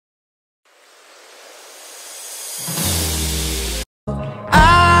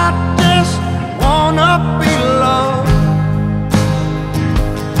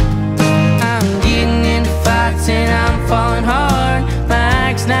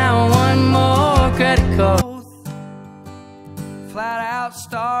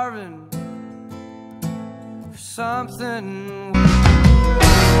starving for something.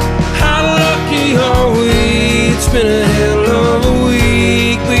 How lucky are we? It's been a hell of a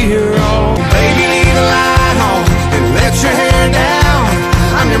week. We're all baby, leave the light on and let your hair down.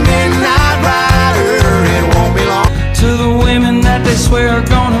 I'm your midnight rider, it won't be long. To the women that they swear are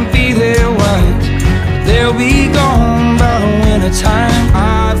gonna be their wives, they'll be gone by the winter time.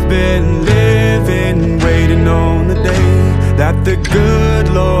 I've been living, waiting on the day that the good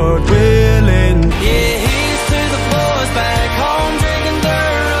Lord willing. Yeah, here's to the boys back home drinking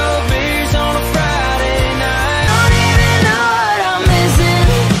their road beers on a Friday night. Don't even know what I'm missing.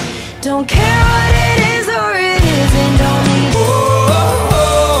 Don't care what it is or it isn't. Don't need.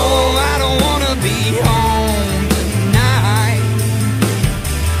 Oh, I don't wanna be home tonight.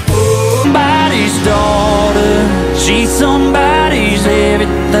 Somebody's daughter, she's somebody's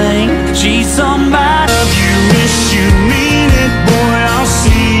everything. She's somebody. Love you, miss you, mean it, boy. I'll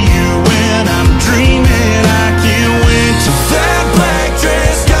see you when I'm dreaming. I can't wait till that black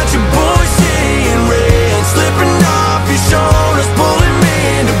dress got your boy saying red, slipping off your shoulders, pulling me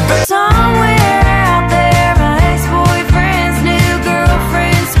into bed. Somewhere out there, my ex-boyfriend's new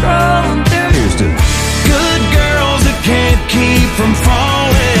girlfriend scrolling through. Good girls that can't keep from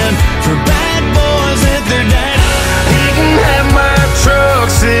falling for bad boys that they're down. He can have my truck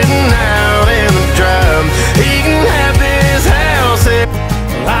sitting out in the drive. He can have this house.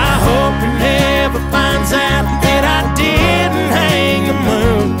 Well, I hope he never finds out that I didn't hang the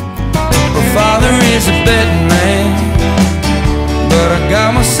moon. My father is a betting man, but I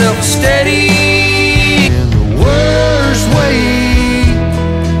got myself a steady. In the worst way,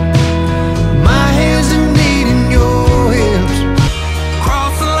 my hands are needing your hips.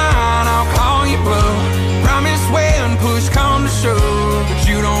 Cross the line, I'll call you bluff. Promise when push come to shove, but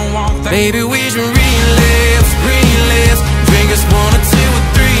you don't want that. Baby, we should relapse. Drink us 1 or 2 or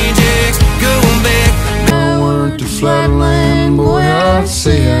 3 jigs, going back. I went to Flatland, boy, I'd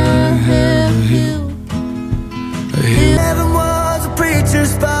say I have you. Heaven was a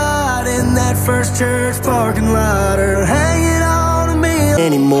preacher's spot in that first church parking lot, or hanging on to me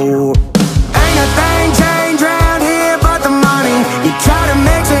anymore. Ain't a thing changed round here but the money. You try to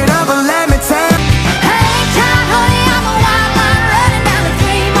mix it up, but let me tell you. Hey, John, honey, I'm a wild line running down the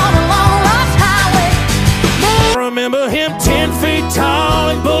dream on a long lost highway. remember him 10 feet tall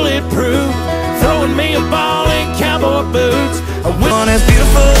and bulletproof, throwing me a ball in cowboy boots. One as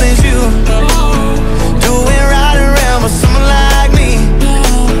beautiful as you, doing right around with someone like me.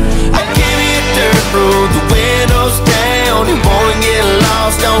 I give you a dirt road, the windows down. You wanna get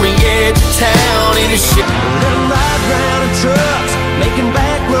lost on the edge of town in your shit. Let them ride round in trucks, making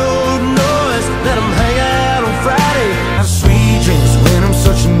back road noise. Let them hang out on Friday. Have sweet drinks when I'm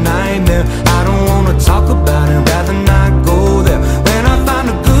such a nightmare. I don't wanna talk about it, rather not go there. When I find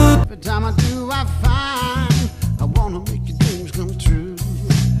a good Time I do, I find I wanna make your dreams come true.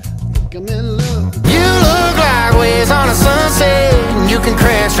 Think I'm in love. you look like waves on a sunset, and you can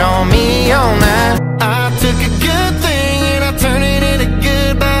crash on me all night. I took a good thing and I turned it into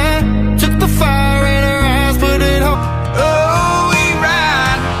goodbye. Took the fire in her eyes, put it home. Oh, we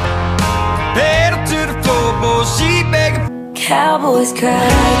ride, pedal to the floor, boy, she begging. Cowboys cry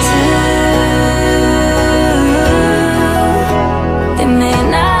too. They may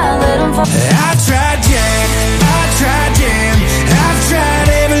not let them fall. I tried Jack, I tried Jam, I've tried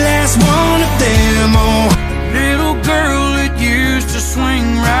every last one of them. Oh, Little girl that used to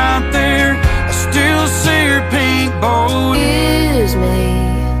swing right there, I still see her pink boat. Excuse me,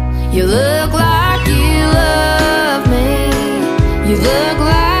 you look like you love me. You look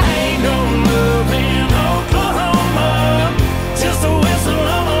like Ain't no love in Oklahoma, just a whistle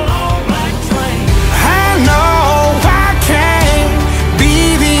of a long black train. I know I can't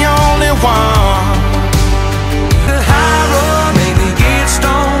be the only one.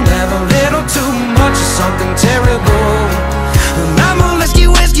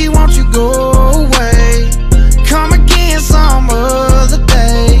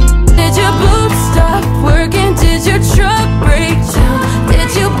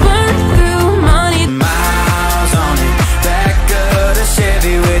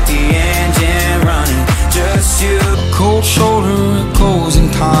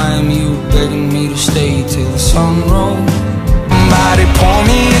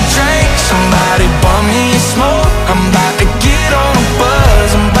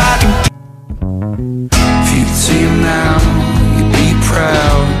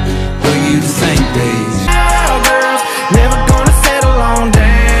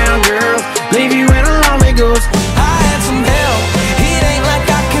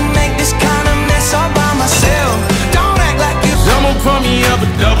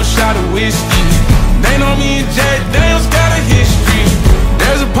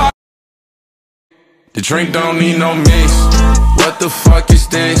 The drink don't need no mix. What the fuck is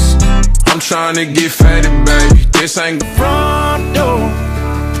this? I'm trying to get faded, baby. This ain't the front door.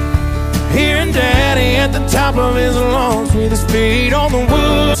 Hearing daddy at the top of his lungs with the speed on the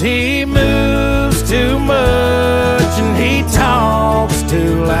woods. He moves too much and he talks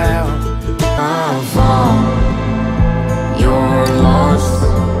too loud. I'm fine, you're lost.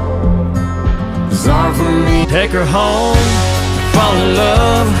 It's hard for me. Take her home, fall in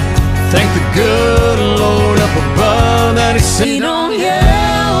love. Thank the good Lord up above that he said. We don't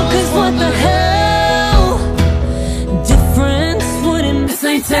yell, cause what the hell? Difference wouldn't. This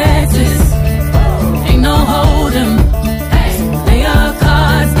ain't Texas.